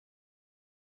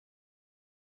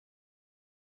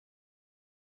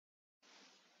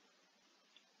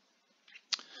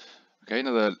Okay,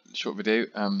 another short video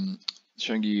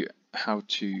showing you how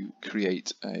to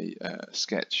create a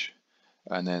sketch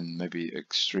and then maybe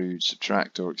extrude,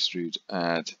 subtract, or extrude,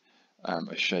 add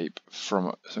a shape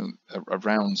from a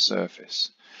round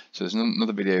surface. So there's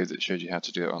another video that shows you how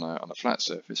to do it on a flat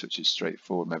surface, which is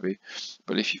straightforward maybe.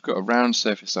 But if you've got a round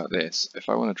surface like this, if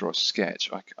I want to draw a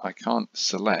sketch, I can't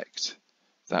select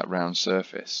that round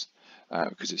surface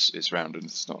because it's round and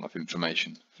there's not enough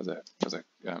information for the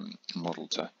model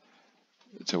to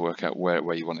work out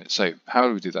where you want it. So how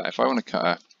do we do that? If I want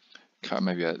to cut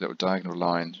maybe a little diagonal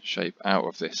line shape out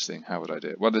of this thing, how would I do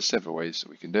it? Well, there's several ways that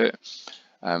we can do it.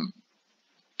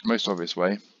 Most obvious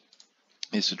way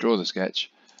is to draw the sketch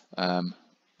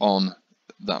on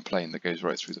that plane that goes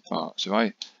right through the part. So if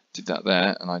I did that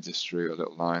there and I just drew a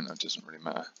little line, it doesn't really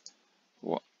matter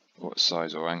what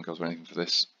size or angles or anything for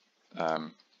this.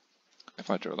 If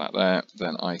I draw that there,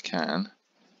 then I can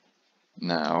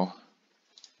now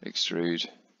extrude,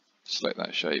 select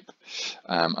that shape,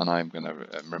 and I'm going to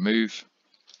remove,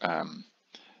 and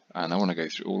I want to go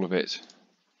through all of it.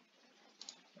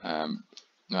 Now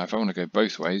if I want to go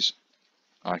both ways,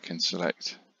 I can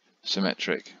select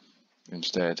symmetric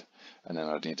instead, and then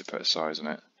I'd need to put a size on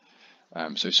it.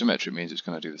 So symmetric means it's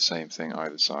going to do the same thing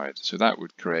either side, so that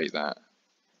would create that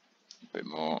a bit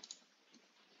more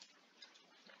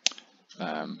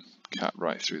cut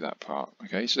right through that part.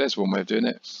 Okay, so there's one way of doing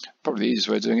it. Probably the easiest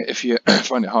way of doing it. If you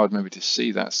find it hard maybe to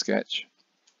see that sketch,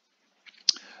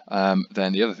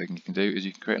 then the other thing you can do is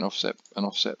you can create an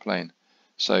offset plane.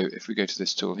 So if we go to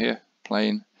this tool here,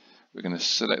 plane, we're going to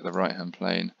select the right hand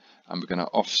plane and we're going to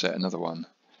offset another one,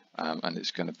 and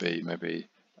it's going to be maybe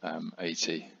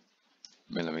 80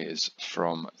 millimeters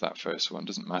from that first one.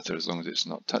 Doesn't matter as long as it's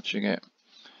not touching it.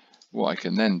 What I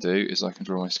can then do is I can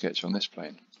draw my sketch on this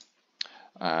plane,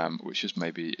 which is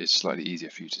maybe is slightly easier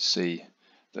for you to see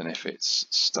than if it's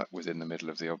stuck within the middle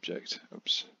of the object.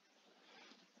 Oops.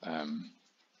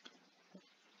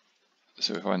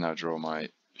 So if I now draw my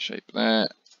shape there,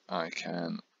 I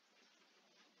can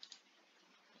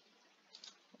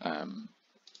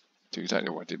do exactly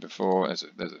what I did before.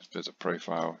 There's a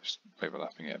profile, just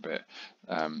overlapping it a bit,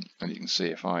 and you can see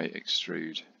if I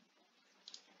extrude,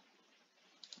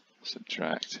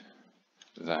 subtract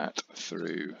that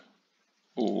through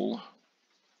all,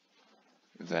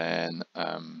 then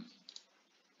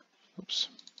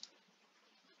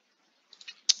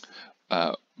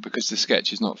because the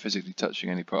sketch is not physically touching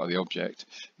any part of the object,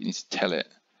 you need to tell it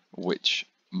which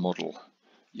model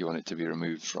you want it to be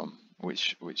removed from,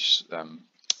 which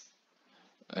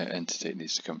entity it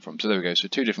needs to come from. So there we go. So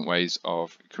two different ways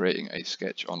of creating a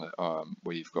sketch on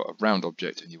where you've got a round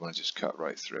object and you want to just cut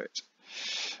right through it,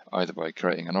 either by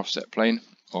creating an offset plane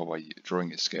or by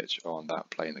drawing a sketch on that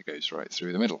plane that goes right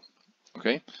through the middle.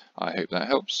 Okay, I hope that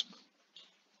helps.